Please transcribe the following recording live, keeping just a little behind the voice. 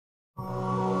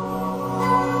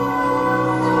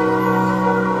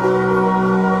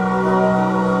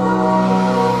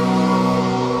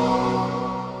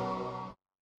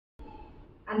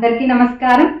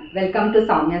నమస్కారం welcome to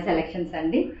Soumya selections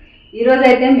అండి. ఈ రోజు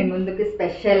అయితే మీ ముందుకు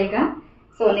స్పెషల్ గా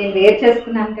నేను వేర్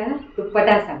చేసుకున్నాను కదా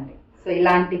దుప్పటాస్ అండి.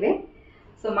 ఇలాంటివే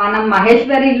మనం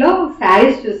మహేశ్వరిలో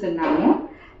సారీస్ చూస్తున్నాము.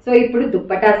 ఇప్పుడు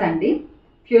దుప్పటాస్ అండి.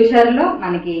 ఫ్యూచర్ లో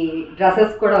మనకి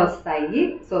డ్రెస్సెస్ కూడా వస్తాయి.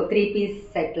 3 పీస్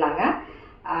సెట్ లాగా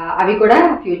అవి కూడా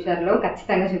ఫ్యూచర్ లో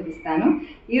ఖచ్చితంగా చూపిస్తాను.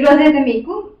 ఈ రోజు అయితే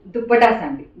మీకు దుప్పటాస్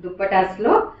అండి. దుప్పటాస్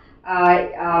లో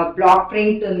బ్లాక్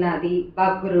ప్రింట్ ఉన్నది,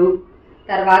 బగ్రు,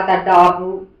 తర్వాత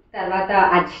డాగు, తర్వాత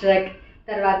అజ్రక్,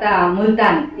 తర్వాత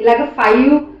ముల్తాని, ఇలాగ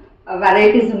 5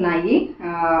 వెరైటీస్ ఉన్నాయి.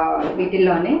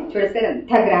 వీటిల్లోనే చూస్తే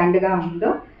ఎంత గ్రాండ్ గా ఉందో.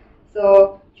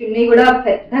 చున్నీ కూడా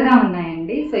పెద్దగా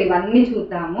ఉన్నాయండి. ఇవన్నీ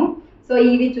చూద్దాము.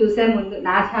 ఇవి చూసే ముందు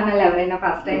నా ఛానల్ ఎవరైనా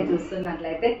ఫస్ట్ టైం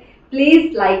చూస్తున్నట్లయితే ప్లీజ్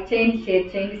లైక్ చేయండి, షేర్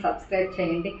చేయండి, సబ్స్క్రైబ్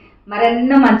చేయండి.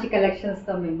 మరెన్నో మంచి కలెక్షన్స్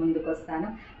తో మేము ముందుకు వస్తాను.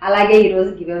 అలాగే ఈరోజు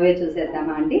గివ్ అవే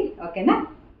చూసేద్దామా అండి? ఓకేనా?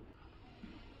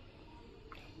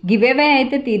 గివ్ అవే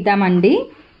అయితే తీద్దామండి.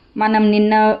 మనం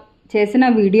నిన్న చేసిన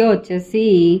వీడియో వచ్చేసి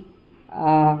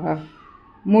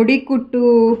ముడి కుట్టు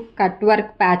కట్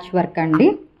వర్క్, ప్యాచ్ వర్క్ అండి.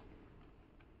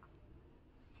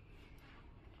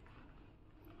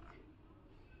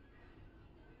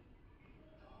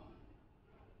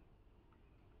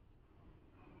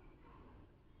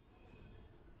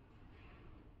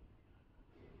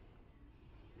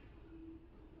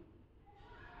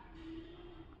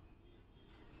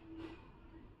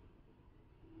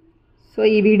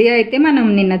 ఈ వీడియో అయితే మనం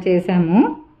నిన్న చేసాము.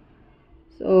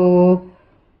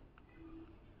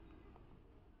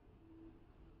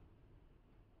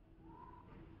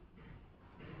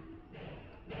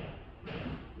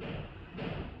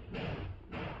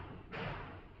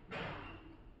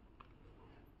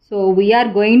 We are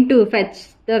going to fetch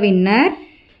the winner.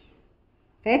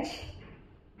 Fetch.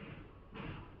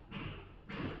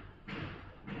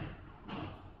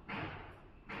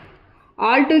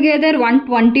 Altogether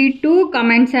 122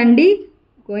 comments అండి.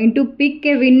 Going to pick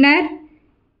a winner.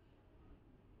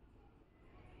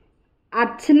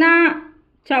 Archana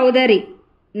Chowdary.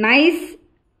 Nice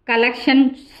collection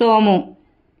Somu.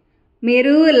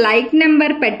 మీరు లైక్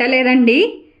నెంబర్ పెట్టలేదండి,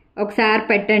 ఒకసారి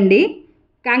పెట్టండి.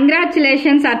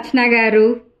 కంగ్రాచులేషన్స్ అర్చన గారు.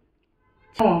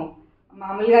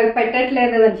 మామూలుగా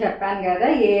పెట్టట్లేదు అని చెప్పాను కదా,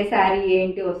 ఏ శారీ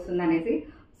ఏంటి వస్తుంది అనేసి.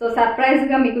 సర్ప్రైజ్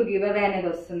గా మీకు గివ్ అవే అనేది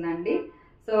వస్తుందండి.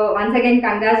 వన్స్ అగైన్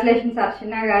కంగ్రాచులేషన్స్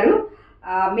అర్చన గారు.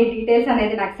 మీ డీటెయిల్స్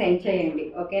అనేది నాకు సెండ్ చేయండి.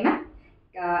 ఓకేనా?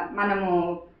 మనము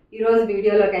ఈరోజు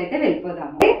వీడియోలోకి అయితే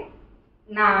వెళ్ళిపోదాము.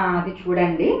 అది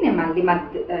చూడండి, నేను మళ్ళీ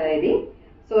ఇది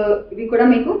ఇవి కూడా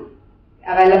మీకు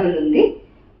అవైలబుల్ ఉంది.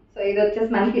 ఇది వచ్చేసి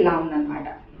మనకి ఇలా ఉందన్నమాట.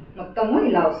 మొత్తము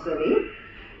ఇలా వస్తుంది.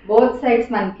 బోత్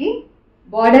సైడ్స్ మనకి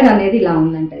బార్డర్ అనేది ఇలా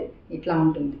ఉందంటే ఇట్లా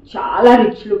ఉంటుంది. చాలా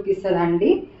రిచ్ లుక్ ఇస్తుందండి,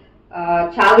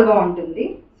 చాలా బాగుంటుంది.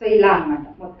 ఇలా అన్నమాట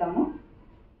మొత్తము.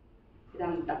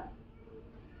 ఇదంతా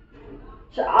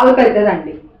చాలా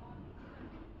పెద్దదండి.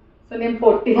 నేను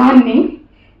పొట్టిదాన్ని,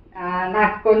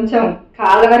 నాకు కొంచెం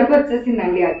కాళ్ళ వరకు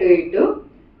వచ్చేసిందండి అటు ఇటు.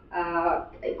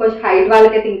 కొంచెం హైట్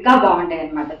వాళ్ళకైతే ఇంకా బాగుంటాయి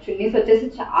అనమాట. చున్నీస్ వచ్చేసి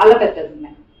చాలా పెద్దగా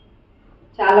ఉన్నాయి,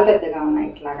 చాలా పెద్దగా ఉన్నాయి.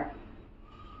 ఇట్లాగా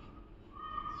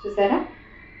చూసారా,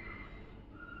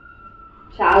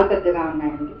 చాలా పెద్దగా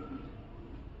ఉన్నాయండి.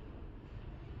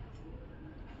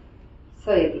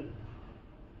 ఇది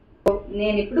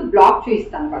నేను ఇప్పుడు బ్లాక్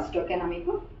చూపిస్తాను ఫస్ట్. ఓకేనా?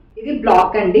 మీకు ఇది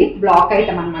బ్లాక్ అండి, బ్లాక్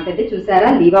ఐటమ్ అనమాట. ఇది చూసారా,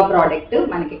 లీవా ప్రోడక్ట్.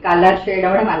 మనకి కలర్ షేడ్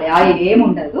అవ్వడం అలా ఏమి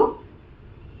ఉండదు.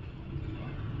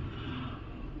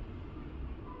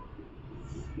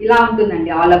 ఇలా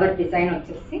ఉంటుందండి ఆల్ ఓవర్ డిజైన్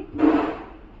వచ్చేసి.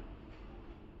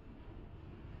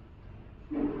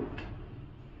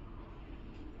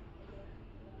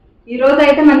 ఈరోజు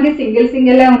అయితే మనకి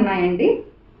సింగిల్ ఉన్నాయండి.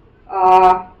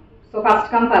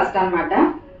 ఫస్ట్ కమ్ ఫస్ట్ అనమాట.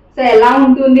 ఎలా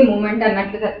ఉంటుంది మూమెంట్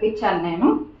అన్నట్లు తెప్పించాను నేను.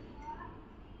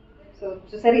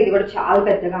 చూసారు, ఇది కూడా చాలా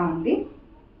పెద్దగా ఉంది.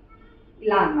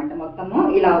 ఇలా అన్నమాట, మొత్తము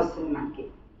ఇలా వస్తుంది మనకి.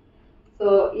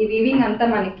 ఈ వీవింగ్ అంతా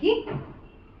మనకి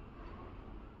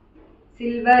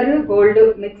సిల్వర్ గోల్డ్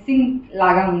మిక్సింగ్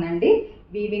లాగా ఉందండి.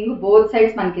 వీవింగ్ బోత్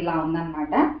సైడ్స్ మనకి ఇలా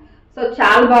ఉందన్నమాట.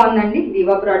 చాలా బాగుందండి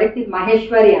లీవా ప్రోడక్ట్. ఇది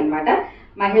మహేశ్వరి అనమాట.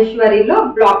 మహేశ్వరిలో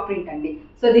బ్లాక్ ప్రింట్ అండి.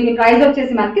 దీని ప్రైస్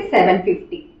వచ్చేసి మనకి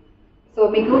 750.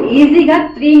 మీకు ఈజీగా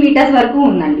 3 మీటర్స్ వరకు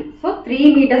ఉందండి. 3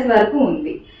 మీటర్స్ వరకు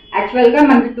ఉంది. యాక్చువల్ గా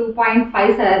మనకి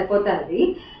 2.5 సరిపోతుంది.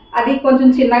 అది కొంచెం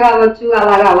చిన్నగా అవ్వచ్చు,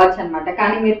 అలాగా అవ్వచ్చు అనమాట.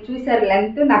 కానీ మీరు చూసారు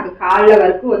లెంత్ నాకు కాళ్ళ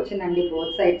వరకు వచ్చిందండి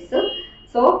బోత్ సైడ్స్.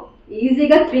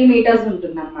 ఈజీగా 3 మీటర్స్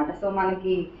ఉంటుంది అనమాట.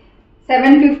 మనకి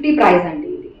 750 ప్రైస్ అండి.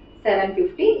 ఇది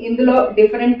 750. ఇందులో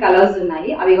డిఫరెంట్ కలర్స్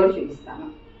ఉన్నాయి, అవి కూడా చూపిస్తాను.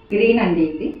 గ్రీన్ అండి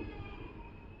ఇది.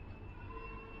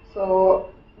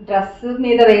 డ్రెస్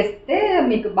మీద వేస్తే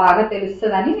మీకు బాగా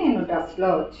తెలుస్తుందని నేను డ్రెస్ లో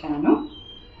వచ్చాను.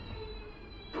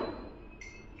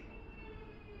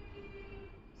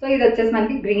 సో ఇది వచ్చేసి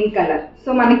మనకి గ్రీన్ కలర్. సో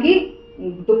మనకి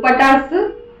దుపటాస్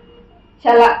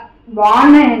చాలా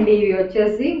బాగున్నాయండి. ఇవి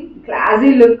వచ్చేసి క్లాసీ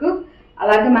లుక్,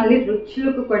 అలాగే మళ్ళీ రిచ్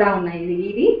లుక్ కూడా ఉన్నాయి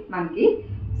ఇవి మనకి.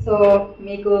 సో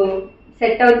మీకు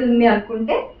సెట్ అవుతుంది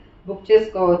అనుకుంటే బుక్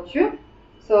చేసుకోవచ్చు.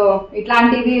 సో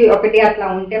ఇట్లాంటివి ఒకటి అట్లా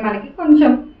ఉంటే మనకి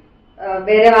కొంచెం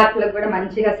వేరే వాటిలో కూడా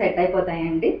మంచిగా సెట్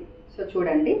అయిపోతాయండి. సో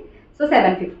చూడండి. సో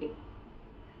 750,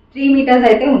 3 మీటర్స్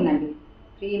అయితే ఉందండి,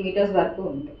 3 మీటర్స్ వరకు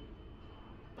ఉంది.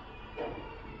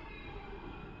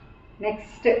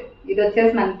 నెక్స్ట్ ఇది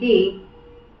వచ్చేసి మనకి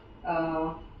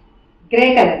గ్రే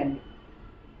కలర్ అండి.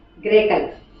 గ్రే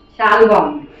కలర్ చాలా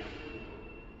బాగుంది,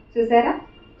 చూసారా?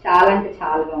 చాలా అంటే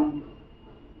చాలా బాగుంది.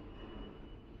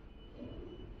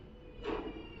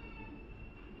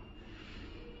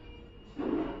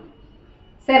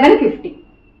 $750.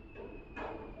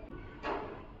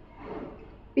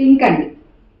 పింక్ అండి,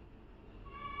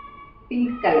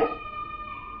 పింక్ కలర్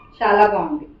చాలా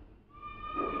బాగుంది.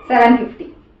 750.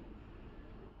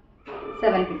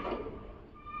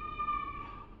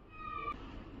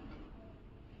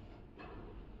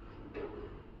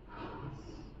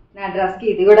 నా డ్రెస్కి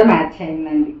ఇది కూడా మ్యాచ్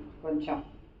అయిందండి. కొంచెం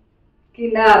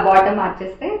కింద బాటమ్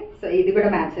మార్చేస్తే సో ఇది కూడా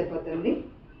మ్యాచ్ అయిపోతుంది.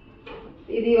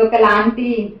 ఇది ఒకలాంటి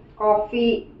కాఫీ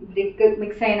బ్రిక్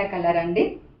మిక్స్ అయిన కలర్ అండి,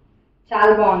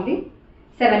 చాలా బాగుంది.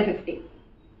 750.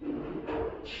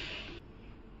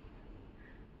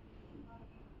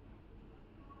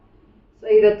 సో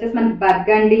ఇది వచ్చేసి మనకి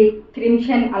బర్గండి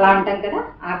క్రిమ్షన్ అలా అంటాం కదా,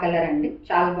 ఆ కలర్ అండి,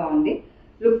 చాలా బాగుంది.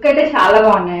 లుక్ అయితే చాలా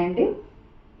బాగున్నాయండి.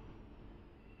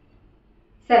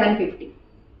 750.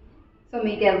 సో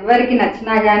మీకు ఎవరికి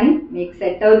నచ్చినా కానీ మీకు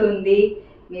సెట్ అవుతుంది,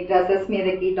 మీ డ్రెస్సెస్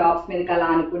మీదకి టాప్స్ మీదకి అలా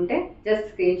అనుకుంటే జస్ట్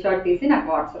స్క్రీన్ షాట్ తీసి నాకు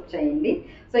వాట్సాప్ చేయండి.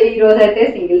 సో ఈ రోజు అయితే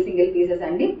సింగిల్ పీసెస్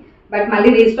అండి, బట్ మళ్ళీ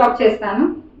రీస్టాక్ చేస్తాను.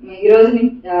 ఈరోజు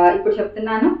ఇప్పుడు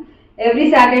చెప్తున్నాను, ఎవ్రీ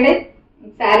సాటర్డే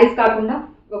శారీస్ కాకుండా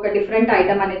ఒక డిఫరెంట్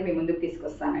ఐటమ్ అనేది మీ ముందుకు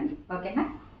తీసుకొస్తానండి. ఓకేనా?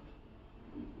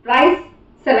 ప్రైస్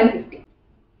 750.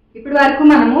 ఇప్పటి వరకు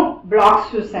మనము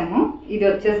బ్లాక్స్ చూసాము. ఇది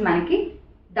వచ్చేసి మనకి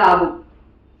డాబు.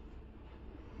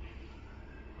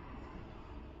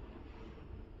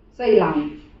 సో ఇలా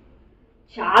ఉంది,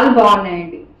 చాలా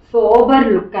బాగున్నాయండి. సోబర్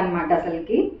లుక్ అనమాట.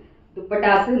 అసలుకి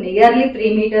దుప్పటాస్ నియర్లీ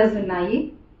 3 మీటర్స్ ఉన్నాయి.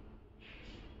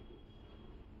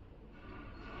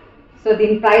 సో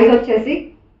దీని ప్రైస్ వచ్చేసి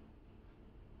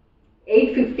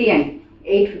 850 అండి,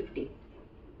 850.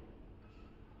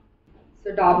 సో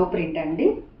డాబు ప్రింట్ అండి,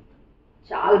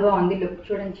 చాలా బాగుంది. లుక్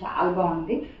చూడండి, చాలా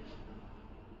బాగుంది.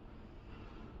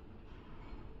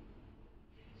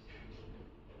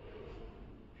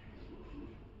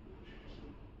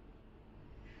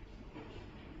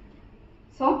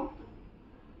 సో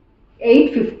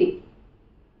 850.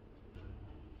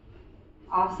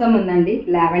 ఆసమ్ ఉందండి,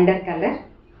 లావెండర్ కలర్,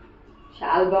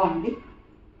 చాలా బాగుంది.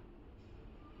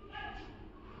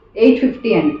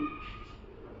 850 అండి.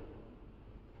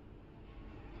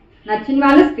 నచ్చిన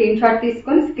వాళ్ళు స్క్రీన్ షాట్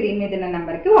తీసుకొని స్క్రీన్ మీద ఉన్న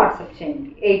నెంబర్కి వాట్సాప్ చేయండి.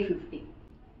 850.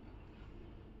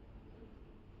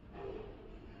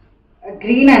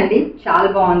 గ్రీన్ అండి, చాలా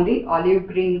బాగుంది. ఆలివ్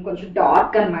గ్రీన్, కొంచెం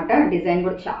డార్క్ అనమాట. డిజైన్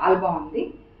కూడా చాలా బాగుంది.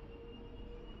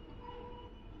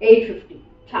 850,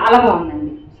 చాలా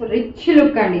బాగుందండి. సో రిచ్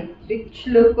లుక్ అండి, రిచ్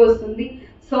లుక్ వస్తుంది.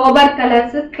 సోబర్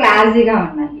కలర్స్ క్లాసీగా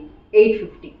ఉన్నాయి.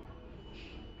 850.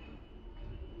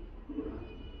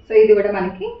 సో ఇది కూడా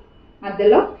మనకి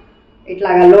మధ్యలో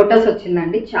ఇట్లాగా లోటస్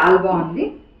వచ్చిందండి, చాలా బాగుంది.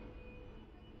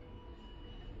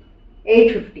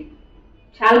 850,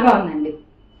 చాలా బాగుందండి.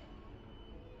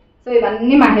 సో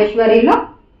ఇవన్నీ మహేశ్వరిలో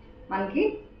మనకి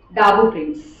డాబు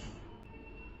ప్రింట్స్.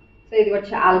 సో ఇది కూడా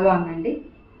చాలా బాగుందండి,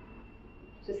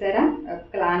 చూసారా?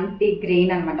 క్లాంటి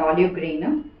గ్రీన్ అనమాట, ఆలివ్ గ్రీన్,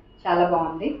 చాలా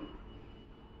బాగుంది.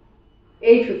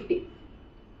 850.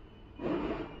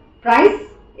 ప్రైస్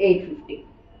 850.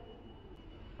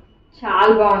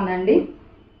 చాలా బాగుందండి.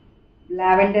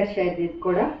 లావెండర్ షేడ్, ఇది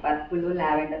కూడా పర్పుల్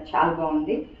లావెండర్, చాలా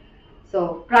బాగుంది. So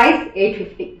price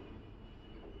 850.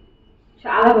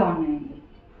 చాలా బాగున్నాయండి.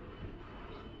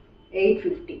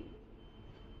 850.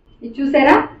 ఇది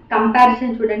చూసారా?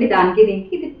 కంపారిజన్ చూడండి, దానికి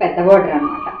దీనికి ఇది పెద్ద బోర్డర్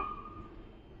అనమాట.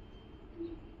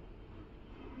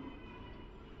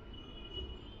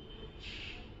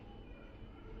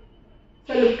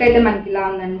 సో లుక్ అయితే మనకి ఇలా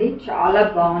ఉందండి, చాలా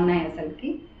బాగున్నాయి అసలుకి.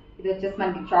 ఇది వచ్చేసి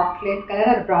మనకి చాక్లెట్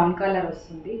కలర్, బ్రౌన్ కలర్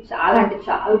వస్తుంది. చాలా అంటే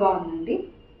చాలా బాగుందండి.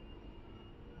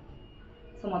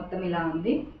 సో మొత్తం ఇలా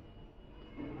ఉంది.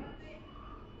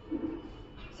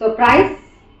 సో ప్రైస్,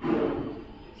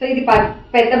 సో ఇది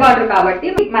పెద్ద బార్డర్ కాబట్టి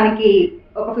మనకి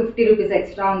ఒక 50 రూపీస్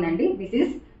ఎక్స్ట్రా ఉందండి. This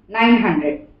is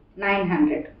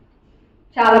 900.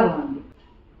 చాలా బాగుంది.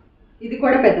 ఇది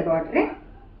కూడా పెద్ద బార్డరే.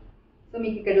 సో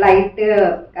మీకు ఇక్కడ లైట్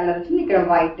కలర్ వచ్చింది, ఇక్కడ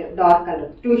వైట్ డార్క్ కలర్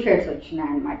 2 షేడ్స్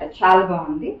వచ్చినాయి అనమాట. చాలా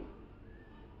బాగుంది.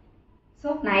 సో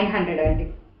 900 అండి.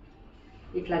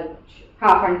 ఇట్లా చూడొచ్చు,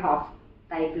 హాఫ్ అండ్ హాఫ్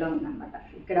టైప్లో ఉందన్నమాట.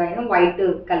 ఇక్కడ ఏమో వైట్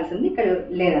కలిసి ఉంది, ఇక్కడ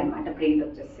లేదనమాట. ప్రింట్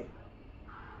వచ్చేసి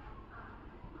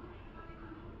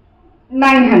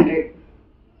 900.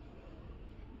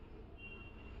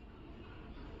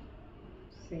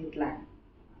 సో ఇట్లా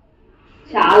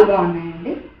చాలా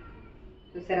బాగున్నాయండి.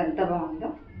 చూసారు ఎంత బాగుందో.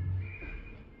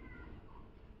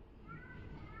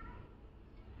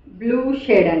 బ్లూ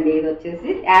షేడ్ అండి, ఇది వచ్చేసి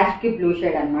యాష్కి బ్లూ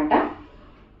షేడ్ అనమాట.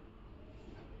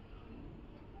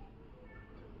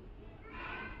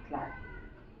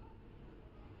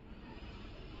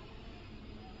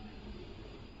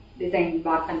 డిజైన్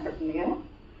బాగా కనపడుతుంది కదా.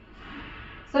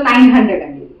 సో 900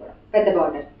 అండి. ఇది కూడా పెద్ద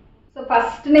బార్డర్. సో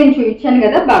ఫస్ట్ నేను చూపించాను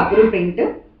కదా బబ్రూ ప్రింట్,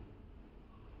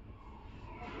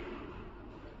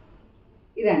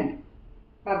 ఇదండి.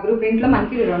 బబ్రూ ప్రింట్లో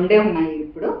మనకి 2 ఉన్నాయి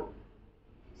ఇప్పుడు.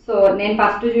 సో నేను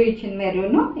ఫస్ట్ చూపించిన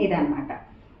మెరూన్ ఇదన్నమాట.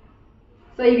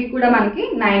 సో ఇవి కూడా మనకి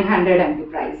 900 అండి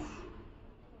ప్రైస్.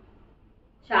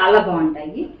 చాలా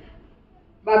బాగుంటాయి.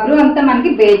 బబ్రూ అంతా మనకి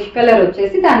బేజ్ కలర్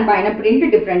వచ్చేసి దానిపైన ప్రింట్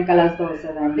డిఫరెంట్ కలర్స్తో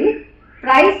వస్తుందండి.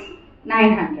 ప్రైస్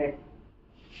 900.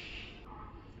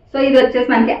 సో ఇది వచ్చేసి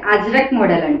మనకి అజ్రక్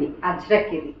మోడల్ అండి.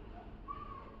 అజ్రక్ ఇది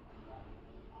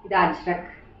అజ్రక్.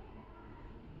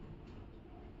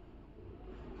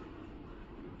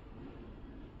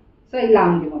 సో ఇలా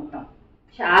ఉంది మొత్తం.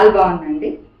 చాలా బాగుందండి.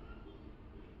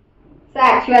 సో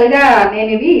యాక్చువల్గా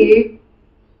నేను ఇవి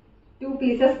 2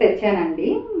 పీసెస్ తెచ్చానండి.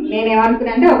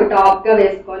 నేనేమనుకున్నా అంటే ఒక టాప్గా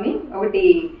వేసుకొని ఒకటి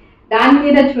దాని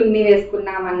మీద చున్నీ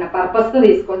వేసుకున్నామన్న పర్పస్తో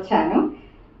తీసుకొచ్చాను.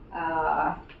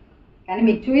 కానీ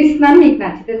మీకు చూపిస్తున్నాను, మీకు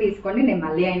నచ్చితే తీసుకోండి, నేను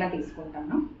మళ్ళీ అయినా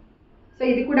తీసుకుంటాను. సో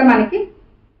ఇది కూడా మనకి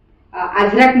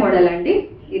అజ్రక్ మోడల్ అండి.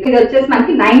 ఇది వచ్చేసి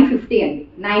మనకి 950 అండి.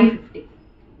 950.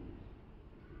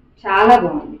 చాలా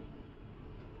బాగుంది.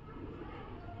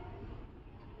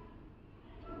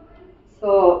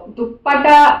 సో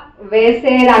దుప్పటా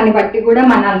వేసే దాన్ని బట్టి కూడా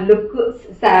మన లుక్,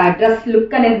 డ్రెస్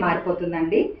లుక్ అనేది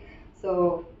మారిపోతుందండి. సో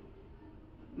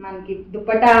మనకి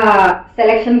దుప్పటా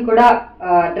సెలెక్షన్ కూడా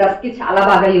డ్రెస్కి చాలా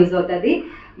బాగా యూజ్ అవుతుంది.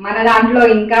 మన దాంట్లో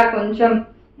ఇంకా కొంచెం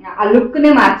ఆ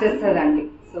లుక్ని మార్చేస్తుందండి.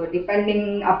 So depending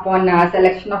upon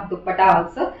selection of dupatta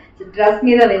also dress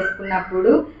మీద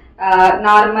వేసుకున్నప్పుడు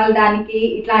నార్మల్ దానికి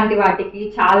ఇట్లాంటి వాటికి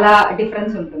చాలా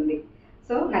డిఫరెన్స్ ఉంటుంది.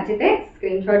 సో నచ్చితే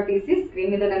స్క్రీన్ షాట్ తీసి స్క్రీన్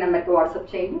మీద ఉన్న నెంబర్కి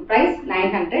వాట్సాప్ చేయండి. Price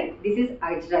 900. This is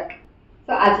ajrak.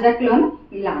 So అజ్రక్లోను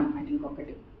ఇలా అనమాట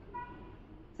ఇంకొకటి.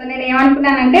 సో నేను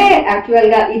ఏమనుకున్నానంటే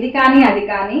యాక్చువల్గా ఇది కానీ అది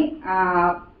కానీ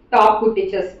టాప్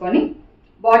కుట్టించేసుకొని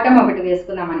బాటమ్ ఒకటి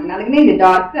వేసుకుందామని, అందుకని ఇది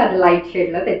డార్క్, అది లైట్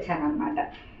షేడ్లో తెచ్చాను అనమాట.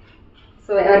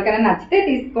 సో ఎవరికైనా నచ్చితే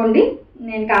తీసుకోండి,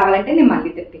 నేను కావాలంటే నేను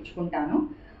మళ్ళీ తెప్పించుకుంటాను.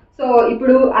 సో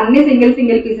ఇప్పుడు అన్ని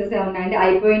సింగిల్ పీసెస్ ఉన్నాయండి,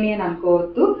 అయిపోయినాయి అని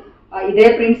అనుకోవద్దు. ఇదే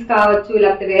ప్రింట్స్ కావచ్చు,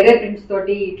 లేకపోతే వేరే ప్రింట్స్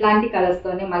తోటి ఇట్లాంటి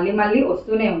కలర్స్తోనే మళ్ళీ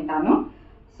వస్తూనే ఉంటాను.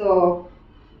 సో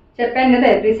చెప్పాను కదా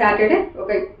ఎవ్రీ సాటర్డే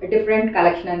ఒక డిఫరెంట్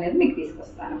కలెక్షన్ అనేది మీకు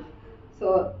తీసుకొస్తాను. సో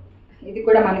ఇది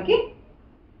కూడా మనకి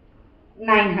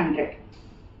 900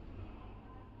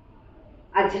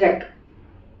 అజ్రక్.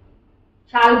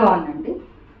 చాలా బాగుందండి.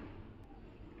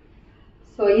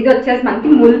 సో ఇది వచ్చేసి మనకి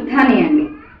ముల్తానీ అండి.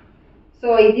 సో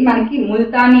ఇది మనకి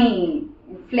ముల్తానీ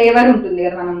ఫ్లేవర్ ఉంటుంది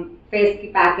కదా, మనం ఫేస్కి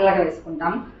ప్యాక్ లాగా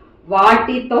వేసుకుంటాం,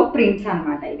 వాటితో ప్రింట్స్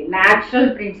అనమాట. ఇవి న్యాచురల్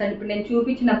ప్రింట్స్ అండి. ఇప్పుడు నేను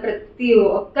చూపించిన ప్రతి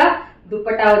ఒక్క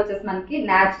దుప్పటా వచ్చేసి మనకి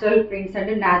న్యాచురల్ ప్రింట్స్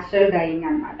అంటే న్యాచురల్ డైయింగ్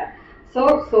అనమాట. సో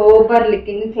సోబర్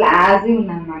లుకింగ్ క్లాసీ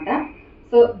ఉందన్నమాట.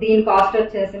 సో దీని కాస్ట్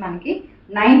వచ్చేసి మనకి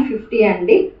 950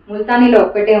 అండి. ముల్తానీలో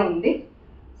ఒక్కటే ఉంది.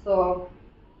 సో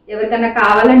ఎవరికైనా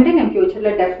కావాలంటే నేను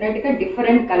ఫ్యూచర్లో డెఫినెట్గా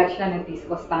డిఫరెంట్ కలెక్షన్ అనేది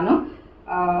తీసుకొస్తాను.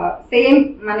 సేమ్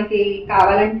మనకి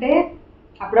కావాలంటే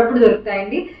అప్పుడప్పుడు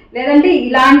దొరుకుతాయండి, లేదంటే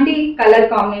ఇలాంటి కలర్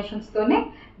కాంబినేషన్స్తోనే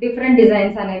డిఫరెంట్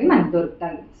డిజైన్స్ అనేవి మనకు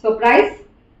దొరుకుతాయి. సో ప్రైస్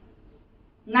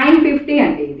 950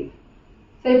 అండి ఇది.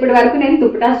 సో ఇప్పటి వరకు నేను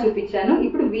దుప్పటాస్ చూపించాను.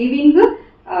 ఇప్పుడు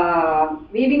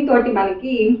వీవింగ్ తోటి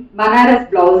మనకి బనారస్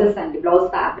బ్లౌజెస్ అండి, బ్లౌజ్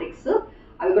ఫ్యాబ్రిక్స్,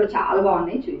 అవి కూడా చాలా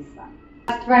బాగున్నాయి, చూపిస్తాను.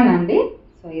 ఫస్ట్ వన్ అండి.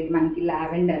 సో ఇది మనకి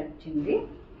లావెండర్ వచ్చింది.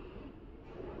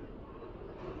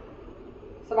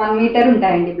 సో 1 మీటర్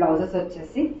ఉంటాయండి బ్లౌజెస్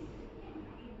వచ్చేసి.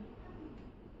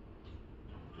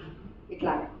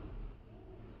 ఇట్లాగా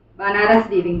బనారస్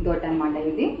వీవింగ్ తోటి అనమాట.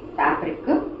 ఇది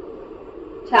ఫ్యాబ్రిక్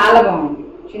చాలా బాగుంది.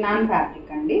 చినాన్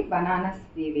ఫ్యాబ్రిక్ అండి, బనారస్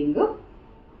వీవింగ్.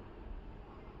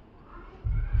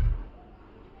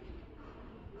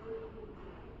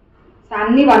 సో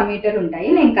అన్ని 1 మీటర్ ఉంటాయి.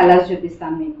 నేను కలర్స్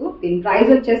చూపిస్తాను మీకు. దీని ప్రైస్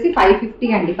వచ్చేసి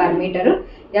 550 అండి పర్ మీటర్.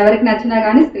 ఎవరికి నచ్చినా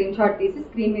కానీ స్క్రీన్ షాట్ తీసి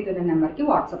స్క్రీన్ మీద ఉన్న నెంబర్కి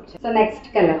వాట్సాప్ చేయండి. సో నెక్స్ట్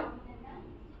కలర్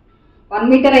 1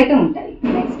 మీటర్ అయితే ఉంటాయి.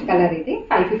 నెక్స్ట్ కలర్ ఇది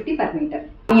 550 పర్ మీటర్.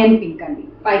 ఆనియన్ పింక్ అండి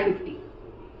 550.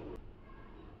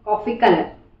 కాఫీ కలర్,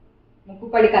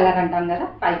 ముక్కుపడి కలర్ అంటాం కదా,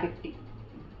 550.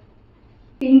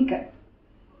 పింక్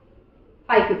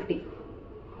 550.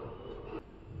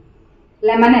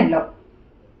 Lemon yellow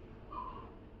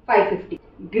 550.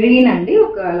 గ్రీన్ అండి,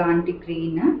 ఒక లాంటి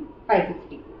గ్రీన్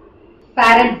 550.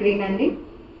 ప్యారెట్ గ్రీన్ అండి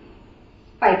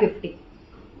 550.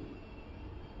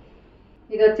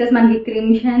 ఇది వచ్చేసి మనకి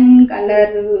క్రిమ్షన్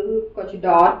కలర్, కొంచెం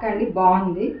డార్క్ అండి,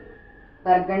 బాగుంది.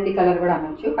 బర్గండి కలర్ కూడా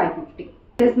అనొచ్చు, 550.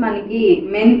 వచ్చేసి మనకి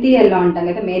మెంతి ఎల్లో అంటాం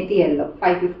కదా, మేతి ఎల్లో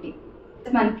 550.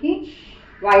 మనకి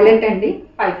వైలెట్ అండి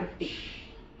 550.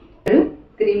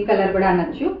 క్రీమ్ కలర్ కూడా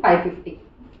అనొచ్చు, 550.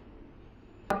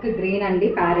 గ్రీన్ అండి,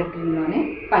 ప్యారెట్ గ్రీన్ లోనే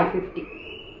 550.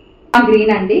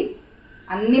 గ్రీన్ అండి,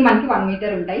 అన్ని మనకి 1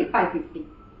 మీటర్ ఉంటాయి, 550.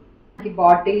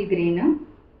 Bottle green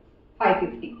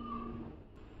 550.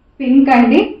 పింక్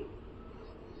అండి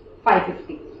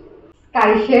 550. Sky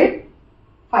shade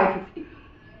 550.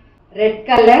 Red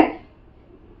colour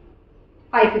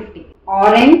 550.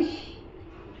 Orange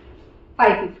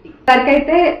 550.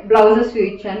 అయితే బ్లౌజెస్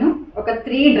చూపించాను. ఒక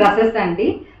 3 డ్రెస్సెస్ అండి,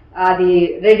 అది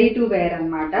రెడీ టు వేర్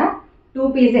అనమాట. 2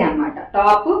 పీసే అనమాట.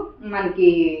 టాప్ మనకి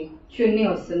చున్నీ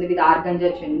వస్తుంది, విత్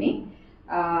ఆర్గంజా చున్నీ.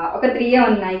 ఒక 3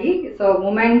 ఉన్నాయి. సో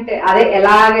మూమెంట్ అదే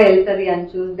ఎలాగ వెళ్తుంది అని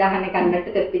చూద్దానికి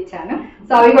అన్నట్టు తెప్పించాను.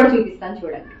 సో అవి కూడా చూపిస్తాను,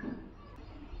 చూడండి.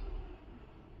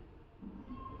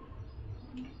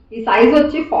 ఈ సైజ్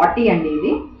వచ్చి 40 అండి.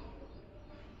 ఇది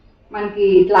మనకి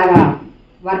ఇట్లాగా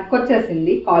వర్క్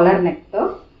వచ్చేసింది, కాలర్ నెక్ తో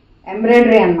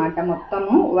ఎంబ్రాయిడరీ అనమాట.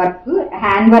 మొత్తము వర్క్,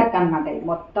 హ్యాండ్ వర్క్ అనమాట. ఇది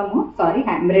మొత్తము, సారీ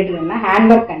ఎంబ్రాయిడరీ అన్న, హ్యాండ్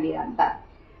వర్క్ అండి. ఇదంతా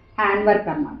హ్యాండ్ వర్క్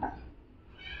అనమాట.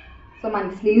 సో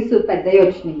మనకి స్లీవ్స్ పెద్దవి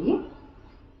వచ్చినాయి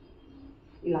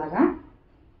ఇలాగా.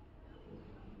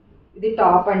 ఇది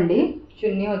టాప్ అండి,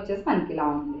 చున్నీ వచ్చేసి మనకి ఇలా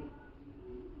ఉంది.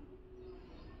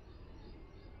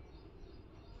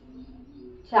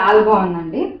 చాలా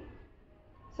బాగుందండి.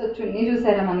 సో చున్నీ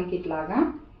చూసారా, మనకి ఇట్లాగా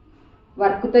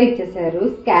వర్క్తో ఇచ్చేసారు,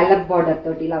 స్కాలప్ బార్డర్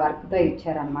తోటి ఇలా వర్క్తో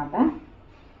ఇచ్చారనమాట.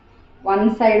 1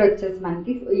 సైడ్ వచ్చేసి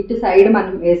మనకి, ఇటు సైడ్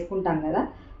మనం వేసుకుంటాం కదా,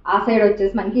 ఆ సైడ్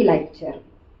వచ్చేసి మనకి ఇలా ఇచ్చారు.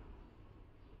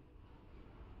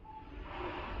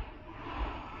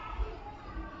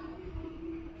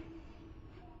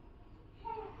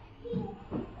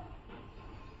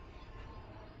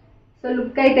 సో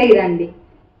లుక్ అయితే ఇదండి,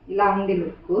 ఇలా ఉంది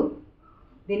లుక్.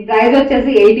 దీని ప్రైస్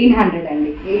వచ్చేసి 1800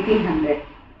 అండి. 1800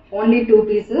 ఓన్లీ 2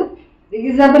 పీస్.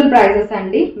 రీజనబుల్ ప్రైసెస్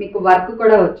అండి. మీకు వర్క్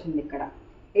కూడా వచ్చింది ఇక్కడ.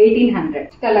 1800.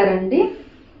 కలర్ అండి.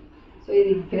 సో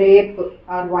ఇది గ్రేప్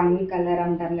ఆర్ వైన్ కలర్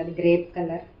అంటారు కదా, గ్రేప్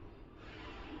కలర్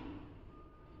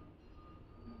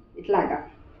ఇట్లాగా.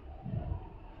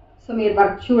 సో మీరు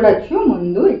వర్క్ చూడొచ్చు,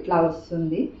 ముందు ఇట్లా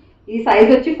వస్తుంది. ఈ సైజ్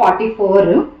వచ్చి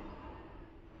 44.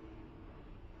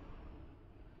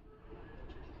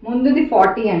 ముందుది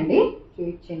 40 అండి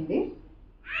చూపించింది.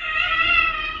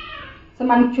 సో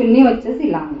మనకి చున్నీ వచ్చేసి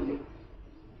ఇలా ఉంది,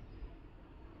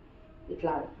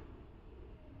 ఇట్లా.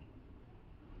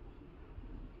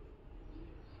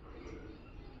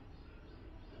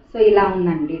 సో ఇలా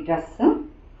ఉందండి డ్రెస్.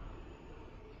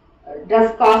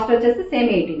 డ్రెస్ కాస్ట్ వచ్చేసి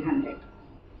సేమ్ 1800.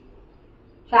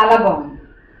 చాలా బాగుంది.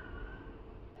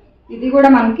 ఇది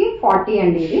కూడా మనకి 40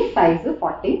 అండి. ఇది సైజు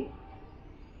 40.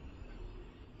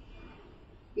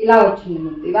 ఇలా వచ్చింది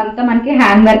ముందు. ఇవంతా మనకి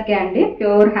హ్యాండ్ వర్కే అండి,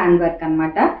 ప్యూర్ హ్యాండ్ వర్క్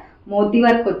అనమాట. మోతీ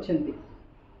వర్క్ వచ్చింది,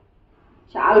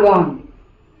 చాలా బాగుంది.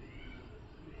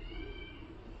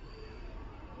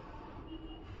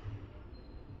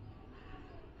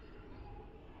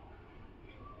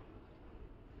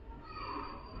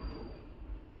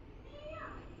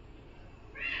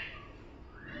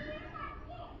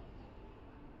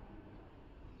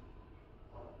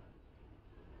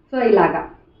 సో ఇలాగా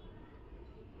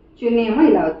చున్నీ ఏమో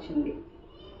ఇలా వచ్చింది.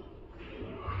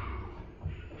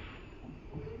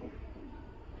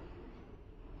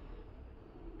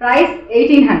 ప్రైస్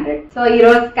 1800. సో ఈ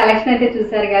రోజు కలెక్షన్ అయితే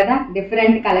చూసారు కదా,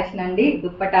 డిఫరెంట్ కలెక్షన్ అండి.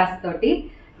 దుప్పటాస్ తోటి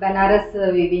Banaras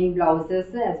weaving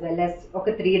blouses as well as ఒక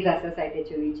 3 డ్రెస్సెస్ అయితే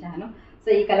చూపించాను. సో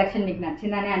ఈ కలెక్షన్ మీకు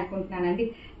నచ్చిందని అనుకుంటున్నానండి.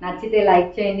 నచ్చితే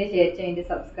లైక్ చేయండి, షేర్ చేయండి,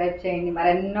 సబ్స్క్రైబ్ చేయండి.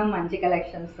 మరెన్నో మంచి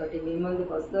కలెక్షన్స్ తోటి మీ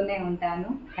ముందుకు వస్తూనే ఉంటాను.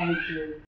 Thank you.